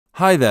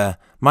Hi there,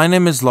 my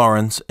name is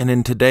Lawrence, and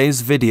in today's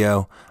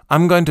video,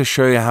 I'm going to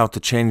show you how to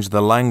change the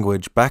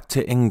language back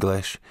to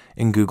English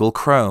in Google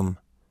Chrome.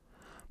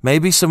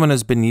 Maybe someone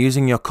has been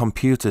using your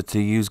computer to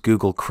use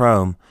Google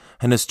Chrome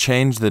and has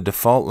changed the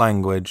default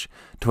language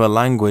to a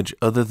language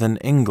other than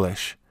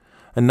English,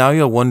 and now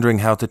you're wondering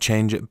how to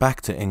change it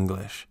back to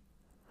English.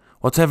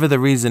 Whatever the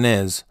reason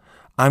is,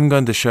 I'm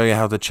going to show you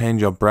how to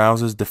change your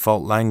browser's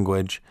default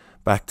language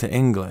back to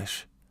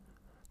English.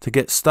 To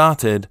get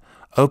started,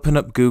 open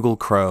up Google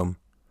Chrome,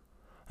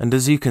 and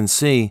as you can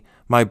see,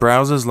 my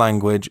browser's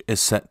language is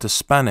set to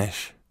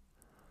Spanish.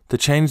 To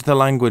change the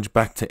language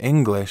back to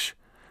English,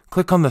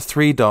 click on the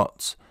three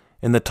dots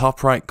in the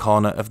top right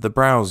corner of the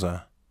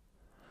browser.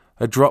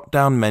 A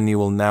drop-down menu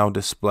will now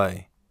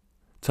display.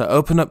 To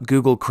open up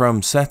Google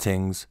Chrome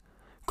settings,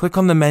 click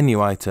on the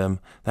menu item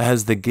that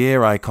has the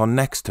gear icon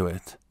next to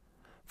it.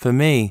 For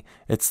me,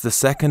 it's the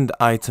second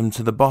item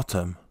to the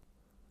bottom.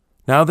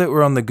 Now that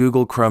we're on the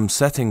Google Chrome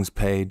settings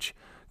page,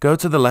 go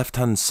to the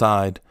left-hand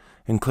side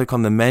and click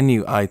on the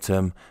menu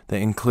item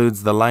that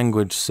includes the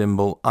language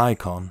symbol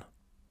icon.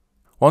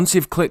 Once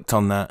you've clicked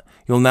on that,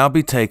 you'll now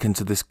be taken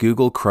to this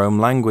Google Chrome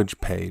language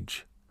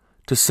page.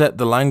 To set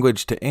the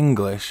language to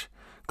English,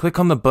 click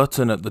on the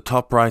button at the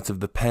top right of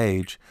the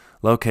page,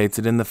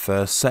 located in the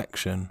first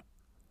section.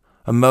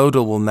 A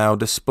modal will now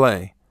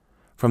display.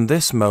 From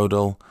this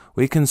modal,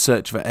 we can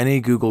search for any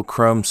Google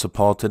Chrome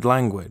supported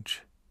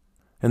language.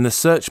 In the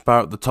search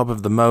bar at the top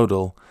of the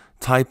modal,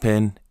 type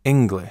in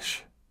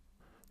English.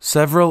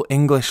 Several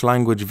English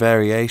language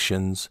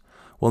variations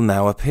will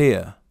now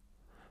appear.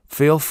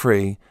 Feel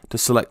free to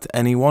select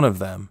any one of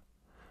them.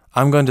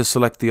 I'm going to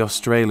select the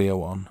Australia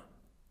one.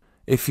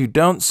 If you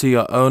don't see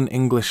your own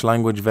English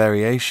language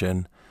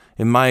variation,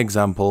 in my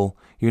example,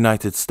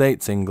 United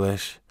States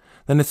English,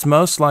 then it's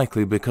most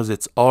likely because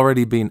it's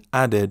already been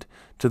added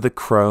to the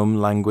Chrome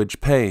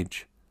language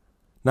page.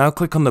 Now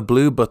click on the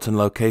blue button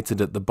located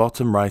at the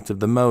bottom right of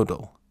the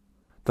modal.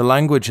 The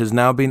language has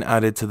now been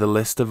added to the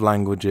list of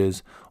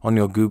languages on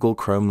your Google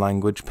Chrome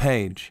language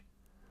page.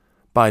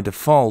 By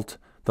default,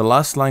 the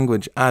last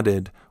language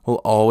added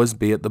will always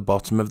be at the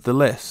bottom of the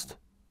list.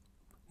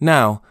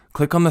 Now,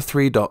 click on the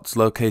three dots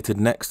located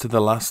next to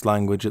the last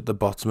language at the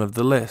bottom of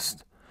the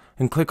list,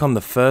 and click on the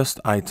first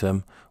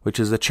item, which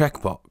is a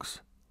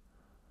checkbox.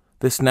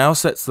 This now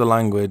sets the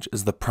language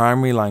as the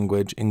primary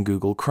language in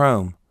Google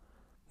Chrome.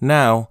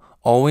 Now,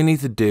 all we need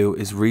to do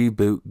is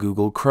reboot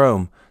Google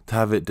Chrome to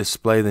have it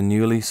display the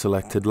newly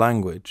selected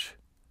language.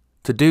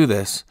 To do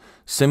this,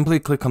 simply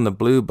click on the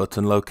blue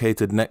button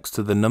located next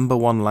to the number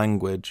 1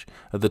 language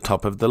at the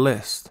top of the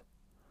list.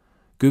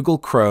 Google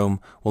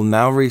Chrome will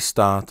now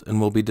restart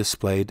and will be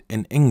displayed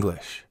in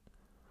English.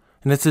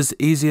 And it's as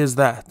easy as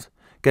that.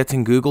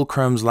 Getting Google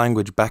Chrome's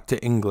language back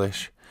to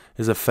English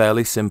is a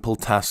fairly simple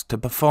task to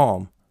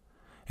perform.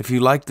 If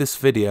you liked this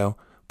video,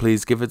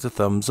 please give it a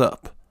thumbs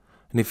up.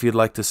 And if you'd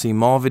like to see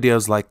more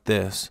videos like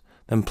this,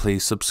 then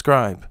please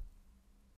subscribe.